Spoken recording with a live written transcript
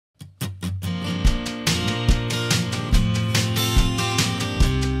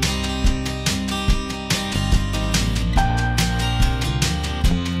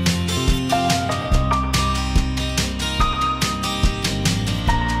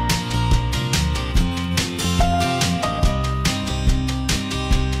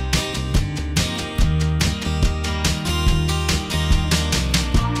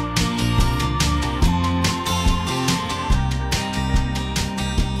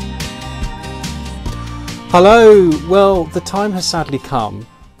Hello! Well, the time has sadly come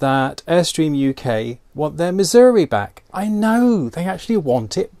that Airstream UK want their Missouri back. I know, they actually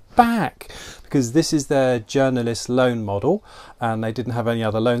want it back because this is their journalist loan model and they didn't have any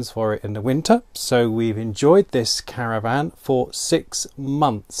other loans for it in the winter. So we've enjoyed this caravan for 6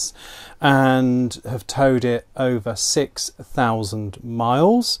 months and have towed it over 6,000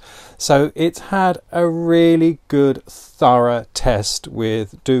 miles. So it's had a really good thorough test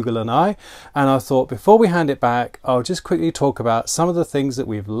with Dougal and I thought before we hand it back, I'll just quickly talk about some of the things that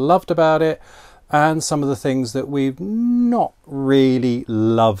we've loved about it and some of the things that we've not really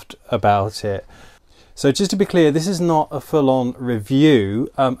loved about it. So just to be clear, this is not a full-on review.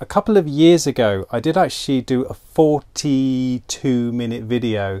 A couple of years ago, I did actually do a 42-minute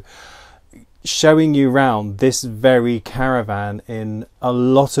video showing you around this very caravan in a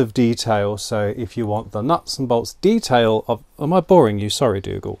lot of detail. So if you want the nuts and bolts detail of, am I boring you? Sorry,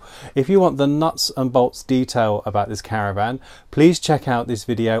 Dougal. If you want the nuts and bolts detail about this caravan, please check out this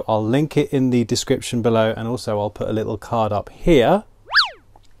video. I'll link it in the description below, and also I'll put a little card up here.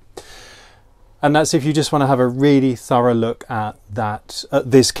 And that's if you just want to have a really thorough look at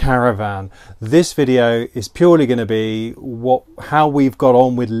this caravan. This video is purely going to be how we've got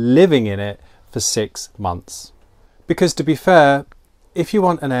on with living in it for 6 months. Because to be fair, if you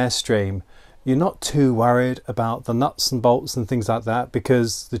want an Airstream, you're not too worried about the nuts and bolts and things like that,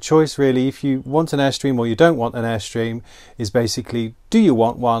 because the choice really, if you want an Airstream or you don't want an Airstream, is basically, do you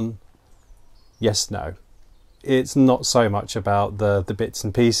want one? Yes, no. It's not so much about the bits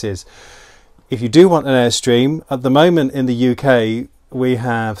and pieces. If you do want an Airstream, at the moment in the UK, we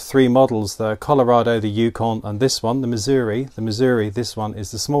have 3 models, the Colorado, the Yukon, and this one, the Missouri. The Missouri, this one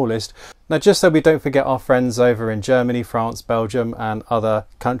is the smallest. Now, just so we don't forget our friends over in Germany, France, Belgium, and other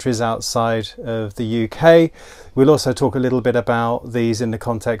countries outside of the UK, we'll also talk a little bit about these in the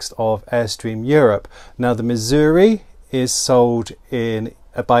context of Airstream Europe. Now, the Missouri is sold by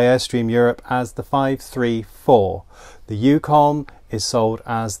Airstream Europe as the 534. The Yukon is sold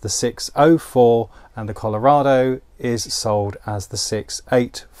as the 604, and the Colorado is sold as the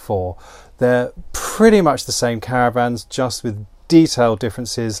 684. They're pretty much the same caravans, just with detailed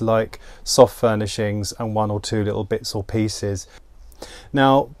differences like soft furnishings and 1 or 2 little bits or pieces.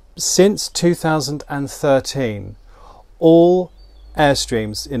 Now, since 2013, all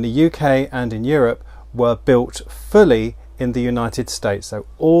Airstreams in the UK and in Europe were built fully in the United States. So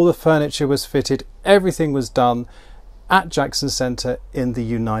all the furniture was fitted, everything was done at Jackson Centre in the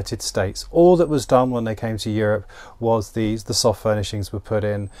United States. All that was done when they came to Europe was the soft furnishings were put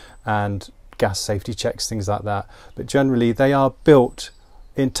in and gas safety checks, things like that. But generally they are built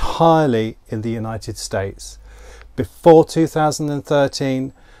entirely in the United States. Before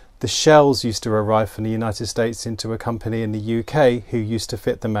 2013, the shells used to arrive from the United States into a company in the UK who used to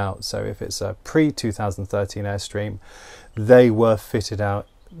fit them out. So if it's a pre-2013 Airstream, they were fitted out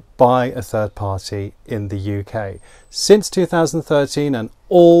by a third party in the UK. Since 2013, and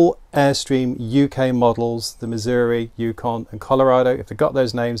all Airstream UK models, the Missouri, Yukon and Colorado, if they got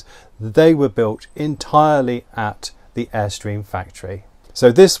those names, they were built entirely at the Airstream factory.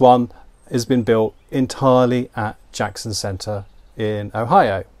 So this one has been built entirely at Jackson Centre in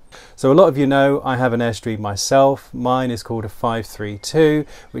Ohio. So a lot of you know I have an Airstream myself. Mine is called a 532,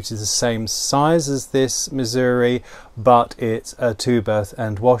 which is the same size as this Missouri, but it's a 2-berth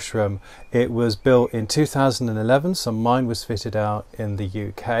and washroom. It was built in 2011, so mine was fitted out in the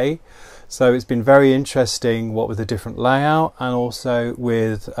UK. So it's been very interesting, what with a different layout and also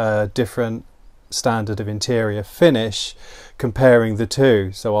with a different standard of interior finish, comparing the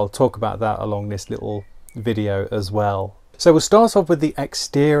two. So I'll talk about that along this little video as well. So we'll start off with the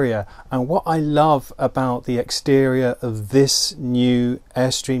exterior, and what I love about the exterior of this new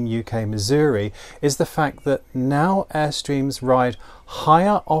Airstream UK Missouri is the fact that now Airstreams ride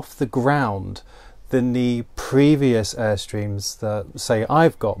higher off the ground than the previous Airstreams that, say,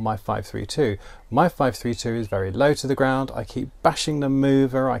 I've got my 532. My 532 is very low to the ground. I keep bashing the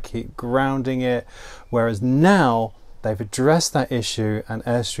mover, I keep grounding it, whereas now they've addressed that issue and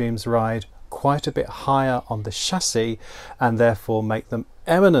Airstreams ride quite a bit higher on the chassis and therefore make them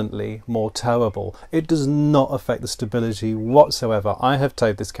eminently more towable. It does not affect the stability whatsoever. I have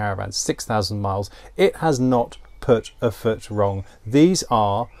towed this caravan 6,000 miles. It has not put a foot wrong. These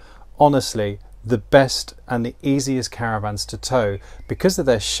are honestly the best and the easiest caravans to tow because of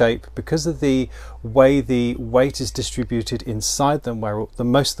their shape, because of the way the weight is distributed inside them, where the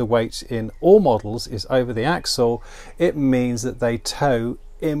most of the weight in all models is over the axle. It means that they tow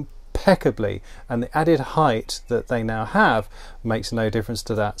impeccably, and the added height that they now have makes no difference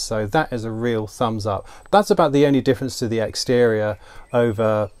to that. So that is a real thumbs up. That's about the only difference to the exterior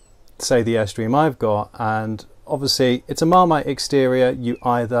over say the Airstream I've got, and obviously it's a Marmite exterior. You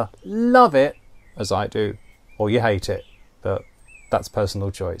either love it, as I do, or you hate it, but that's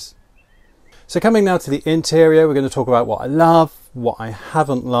personal choice. So coming now to the interior, we're going to talk about what I love, what I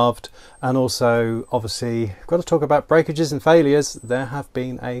haven't loved, and also obviously we've got to talk about breakages and failures. There have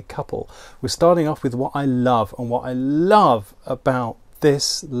been a couple. We're starting off with what I love, and what I love about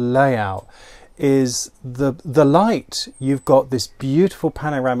this layout is the light. You've got this beautiful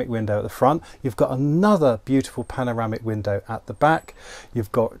panoramic window at the front, you've got another beautiful panoramic window at the back,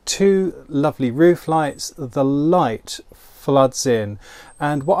 you've got two lovely roof lights, the light floods in.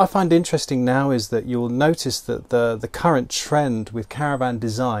 And what I find interesting now is that you'll notice that the current trend with caravan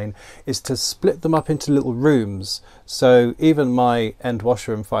design is to split them up into little rooms. So even my end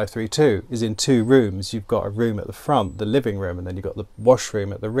washroom 532 is in two rooms. You've got a room at the front, the living room, and then you've got the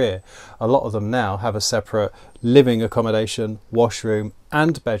washroom at the rear. A lot of them now have a separate living accommodation, washroom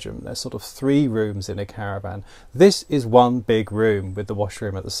and bedroom. There's sort of three rooms in a caravan. This is one big room with the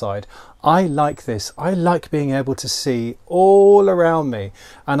washroom at the side. I like this. I like being able to see all around me,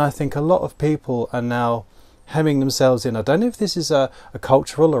 and I think a lot of people are now hemming themselves in. I don't know if this is a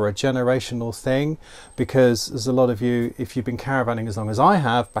cultural or a generational thing, because there's a lot of you, if you've been caravanning as long as I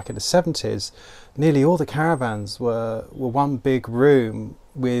have, back in the 70s, nearly all the caravans were one big room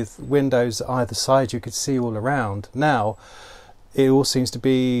with windows either side. You could see all around. Now it all seems to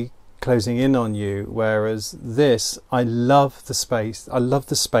be closing in on you, whereas this, I love the space, I love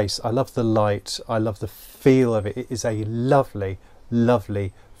the space, I love the light, I love the feel of it. It is a lovely,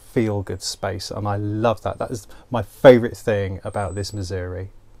 lovely feel good space, and I love that. That is my favourite thing about this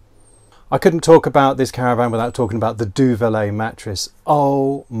Missouri. I couldn't talk about this caravan without talking about the Duvelet mattress.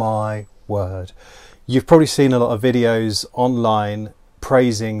 Oh my word. You've probably seen a lot of videos online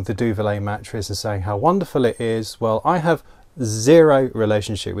praising the Duvelet mattress and saying how wonderful it is. Well, I have zero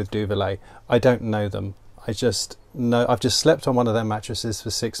relationship with Duvelet. I don't know them. I just know I've just slept on one of their mattresses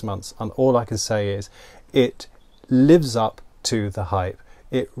for 6 months, and all I can say is it lives up to the hype.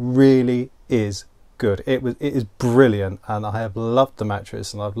 It really is good. It is brilliant, and I have loved the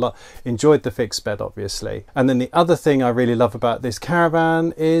mattress, and I've enjoyed the fixed bed, obviously. And then the other thing I really love about this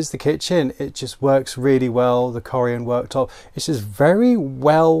caravan is the kitchen. It just works really well. The Corian worktop, it's just very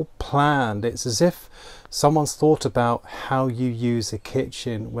well planned. It's as if someone's thought about how you use a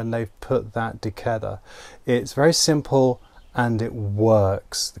kitchen when they've put that together. It's very simple and it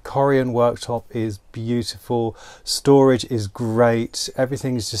works. The Corian worktop is beautiful, storage is great,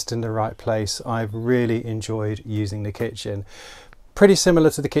 everything's just in the right place. I've really enjoyed using the kitchen. Pretty similar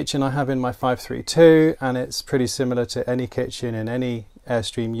to the kitchen I have in my 532, and it's pretty similar to any kitchen in any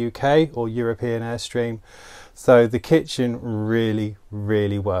Airstream UK or European Airstream. So the kitchen really,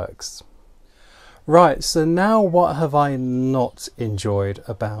 really works. Right, so now what have I not enjoyed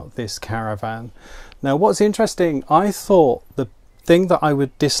about this caravan? Now what's interesting, I thought the thing that I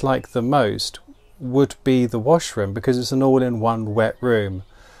would dislike the most would be the washroom, because it's an all-in-one wet room.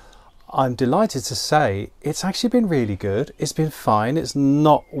 I'm delighted to say it's actually been really good. It's been fine. It's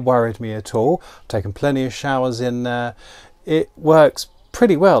not worried me at all. I've taken plenty of showers in there. It works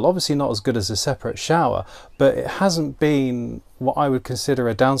pretty well. Obviously not as good as a separate shower, but it hasn't been what I would consider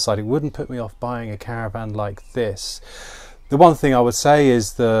a downside. It wouldn't put me off buying a caravan like this. The one thing I would say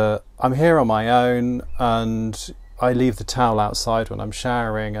is that I'm here on my own, and I leave the towel outside when I'm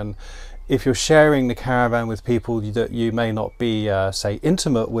showering, and if you're sharing the caravan with people that you may not be say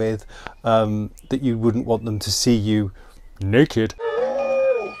intimate with, that you wouldn't want them to see you naked,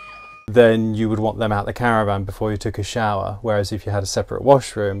 then you would want them out the caravan before you took a shower. Whereas if you had a separate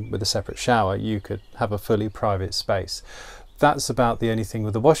washroom with a separate shower, you could have a fully private space. That's about the only thing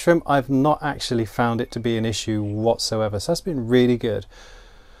with the washroom. I've not actually found it to be an issue whatsoever, so that's been really good.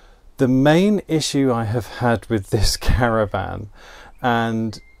 The main issue I have had with this caravan,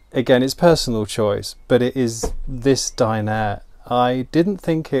 and again it's personal choice, but it is this dinette. I didn't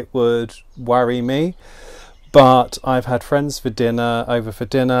think it would worry me, but I've had friends over for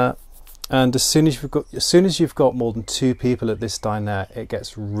dinner, and as soon as you've got more than 2 people at this dinette, it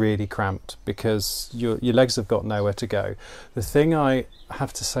gets really cramped because your legs have got nowhere to go. The thing I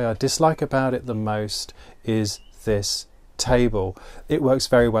have to say I dislike about it the most is this table. It works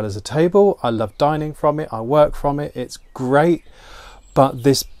very well as a table. I love dining from it. I work from it. It's great. But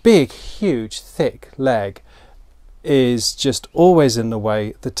this big, huge, thick leg is just always in the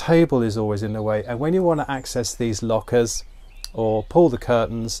way. The table is always in the way. And when you want to access these lockers or pull the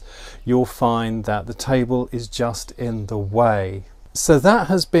curtains, you'll find that the table is just in the way. So that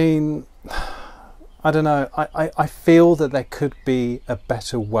has been, I don't know, I feel that there could be a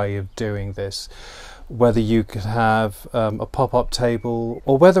better way of doing this. whether you could have a pop-up table,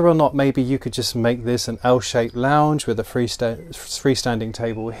 or whether or not maybe you could just make this an L-shaped lounge with a freestanding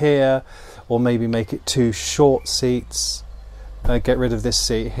table here, or maybe make it 2 short seats, get rid of this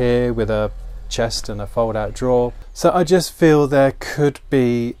seat here with a chest and a fold-out drawer. So I just feel there could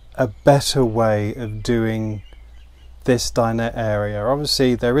be a better way of doing this dinette area.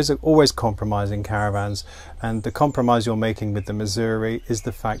 Obviously there is always compromise in caravans, and the compromise you're making with the Missouri is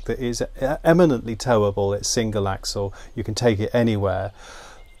the fact that it's eminently towable, it's single axle, you can take it anywhere,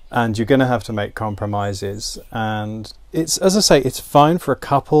 and you're going to have to make compromises. And it's, as I say, it's fine for a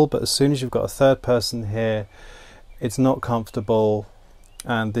couple, but as soon as you've got a third person here, it's not comfortable,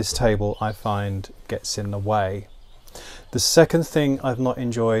 and this table I find gets in the way. The second thing I've not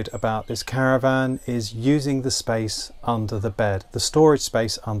enjoyed about this caravan is using the space under the bed, the storage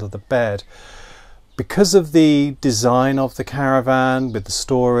space under the bed. Because of the design of the caravan with the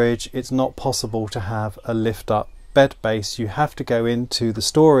storage, it's not possible to have a lift up bed base. You have to go into the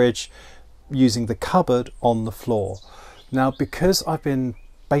storage using the cupboard on the floor. Now, because I've been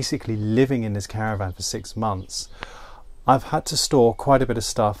basically living in this caravan for 6 months, I've had to store quite a bit of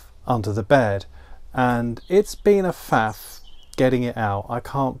stuff under the bed, and it's been a faff getting it out. I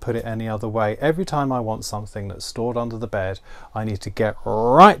can't put it any other way. Every time I want something that's stored under the bed, I need to get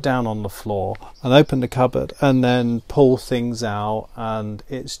right down on the floor and open the cupboard and then pull things out, and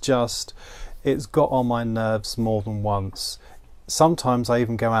it's got on my nerves more than once. Sometimes I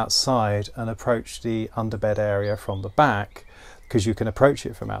even go outside and approach the underbed area from the back, because you can approach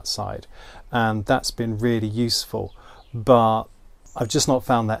it from outside, and that's been really useful. But I've just not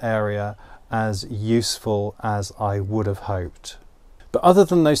found that area as useful as I would have hoped. But other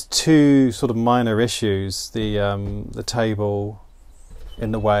than those 2 sort of minor issues, the table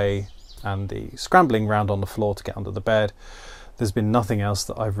in the way and the scrambling around on the floor to get under the bed, there's been nothing else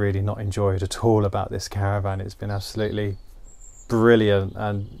that I've really not enjoyed at all about this caravan. It's been absolutely brilliant,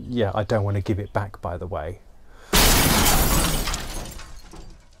 and yeah, I don't want to give it back, by the way.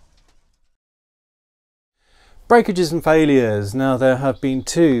 Breakages and failures. Now, there have been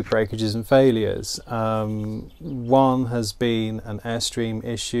 2 breakages and failures. One has been an Airstream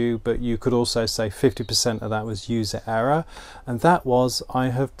issue, but you could also say 50% of that was user error, and that was I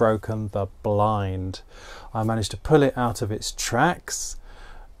have broken the blind. I managed to pull it out of its tracks,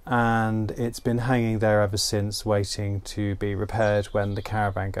 and it's been hanging there ever since, waiting to be repaired when the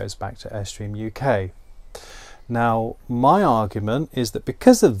caravan goes back to Airstream UK. Now, my argument is that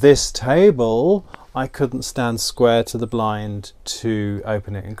because of this table, I couldn't stand square to the blind to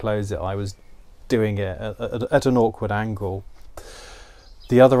open it and close it. I was doing it at an awkward angle.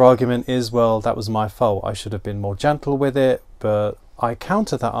 The other argument is, well, that was my fault. I should have been more gentle with it, but I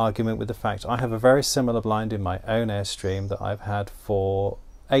counter that argument with the fact I have a very similar blind in my own Airstream that I've had for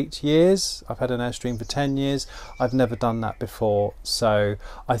 8 years. I've had an Airstream for 10 years. I've never done that before. So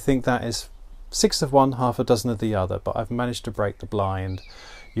I think that is 6 of one, half a dozen of the other, but I've managed to break the blind.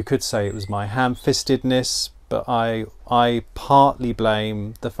 You could say it was my ham-fistedness, but I partly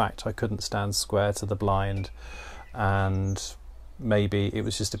blame the fact I couldn't stand square to the blind, and maybe it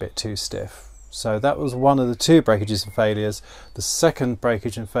was just a bit too stiff. So that was one of the 2 breakages and failures. The second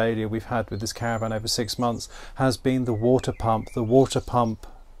breakage and failure we've had with this caravan over 6 months has been the water pump. The water pump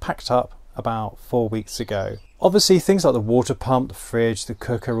packed up about 4 weeks ago. Obviously things like the water pump, the fridge, the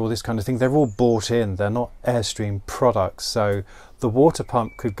cooker, all this kind of thing, they're all bought in. They're not Airstream products, so the water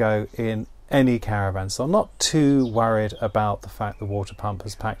pump could go in any caravan. So I'm not too worried about the fact the water pump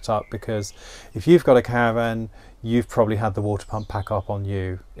has packed up, because if you've got a caravan, you've probably had the water pump pack up on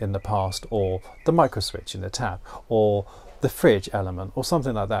you in the past, or the micro switch in the tap, or the fridge element, or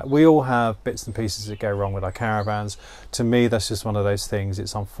something like that. We all have bits and pieces that go wrong with our caravans. To me, that's just one of those things.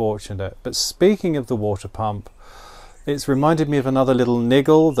 It's unfortunate. But speaking of the water pump, it's reminded me of another little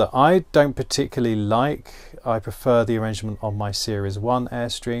niggle that I don't particularly like. I prefer the arrangement on my Series 1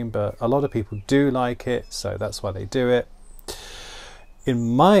 Airstream, but a lot of people do like it, so that's why they do it.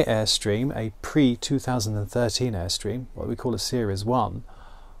 In my Airstream, a pre-2013 Airstream, what we call a Series 1,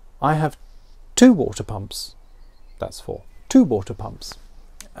 I have 2 water pumps. That's 4. 2 water pumps.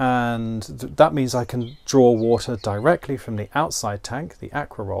 And that means I can draw water directly from the outside tank, the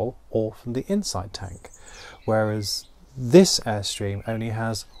aqua roll, or from the inside tank. Whereas this Airstream only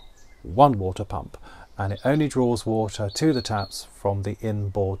has 1 water pump, and it only draws water to the taps from the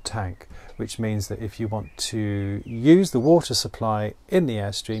inboard tank, which means that if you want to use the water supply in the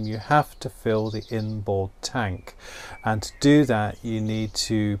Airstream, you have to fill the inboard tank. And to do that, you need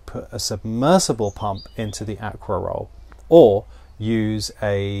to put a submersible pump into the aqua roll, or use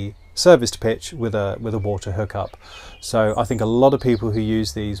a serviced pitch with a water hookup. So I think a lot of people who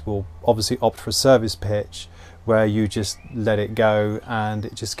use these will obviously opt for a serviced pitch, where you just let it go and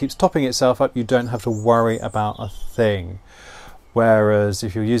it just keeps topping itself up. You don't have to worry about a thing. Whereas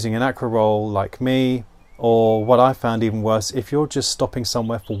if you're using an aqua roll like me, or what I found even worse, if you're just stopping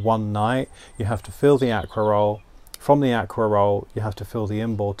somewhere for one night, you have to fill the aqua roll. From the aqua roll, you have to fill the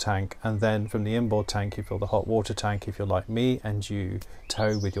inboard tank, and then from the inboard tank, you fill the hot water tank if you're like me and you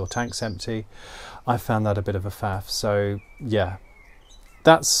tow with your tanks empty. I found that a bit of a faff. So yeah,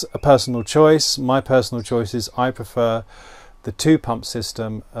 that's a personal choice. My personal choice is I prefer the 2-pump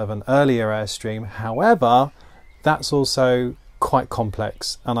system of an earlier Airstream. However, that's also quite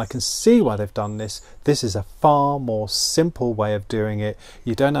complex, and I can see why they've done this. This is a far more simple way of doing it.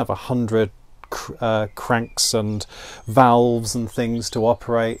 You don't have 100 cranks and valves and things to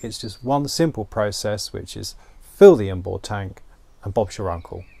operate. It's just one simple process, which is fill the inboard tank and Bob's your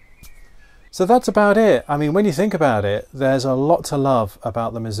uncle. So that's about it. I mean, when you think about it, there's a lot to love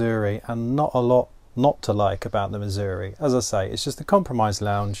about the Missouri and not a lot not to like about the Missouri. As I say, it's just the compromise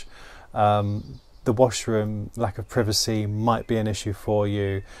lounge. The washroom, lack of privacy might be an issue for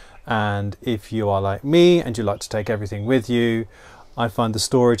you, and if you are like me and you like to take everything with you, I find the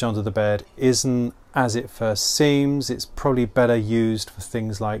storage under the bed isn't as it first seems. It's probably better used for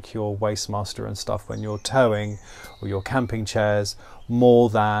things like your Wastemaster and stuff when you're towing, or your camping chairs, more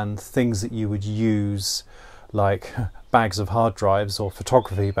than things that you would use like bags of hard drives or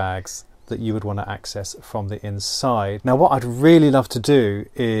photography bags that you would want to access from the inside. Now what I'd really love to do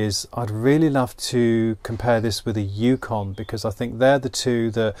is I'd really love to compare this with a Yukon, because I think they're the two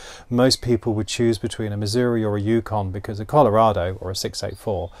that most people would choose between a Missouri or a Yukon, because a Colorado or a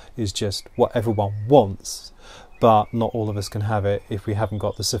 684 is just what everyone wants, but not all of us can have it if we haven't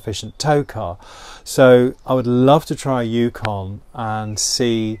got the sufficient tow car. So I would love to try a Yukon and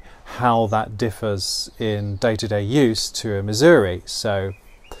see how that differs in day-to-day use to a Missouri. So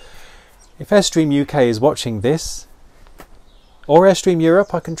if Airstream UK is watching this, or Airstream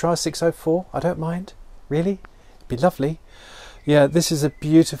Europe, I can try 604. I don't mind, really. It'd be lovely. Yeah, this is a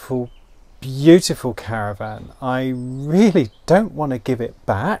beautiful, beautiful caravan. I really don't want to give it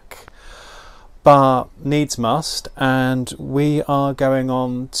back, but needs must. And we are going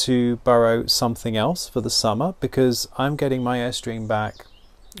on to borrow something else for the summer, because I'm getting my Airstream back,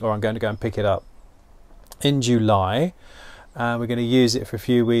 or I'm going to go and pick it up in July. We're going to use it for a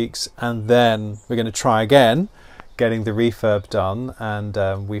few weeks, and then we're going to try again getting the refurb done,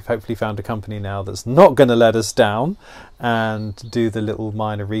 and we've hopefully found a company now that's not going to let us down and do the little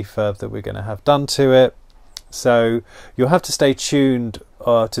minor refurb that we're going to have done to it. So you'll have to stay tuned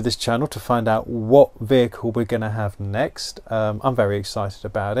to this channel to find out what vehicle we're going to have next. I'm very excited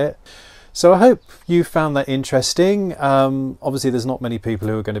about it. So I hope you found that interesting. Obviously there's not many people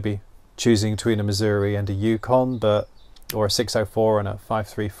who are going to be choosing between a Missouri and a Yukon, or a 604 and a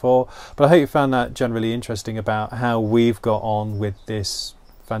 534, but I hope you found that generally interesting about how we've got on with this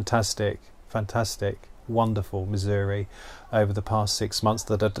fantastic, wonderful Missouri over the past 6 months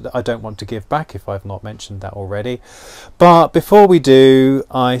that I don't want to give back if I've not mentioned that already. But before we do,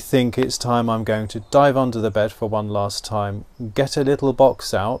 I think it's time I'm going to dive under the bed for one last time, get a little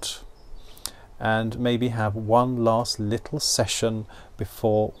box out, and maybe have one last little session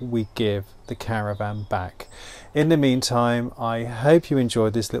before we give the caravan back. In the meantime, I hope you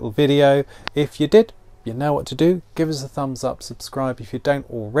enjoyed this little video. If you did, you know what to do. Give us a thumbs up, subscribe if you don't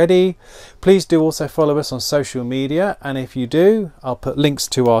already. Please do also follow us on social media, and if you do, I'll put links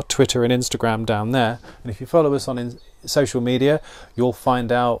to our Twitter and Instagram down there. And if you follow us on social media, you'll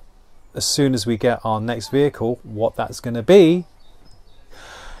find out as soon as we get our next vehicle what that's going to be.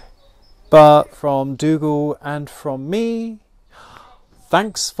 But from Dougal and from me,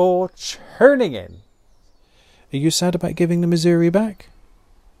 thanks for churning in. Are you sad about giving the Missouri back?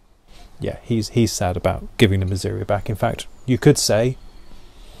 Yeah, he's sad about giving the Missouri back. In fact, you could say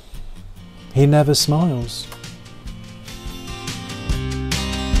he never smiles.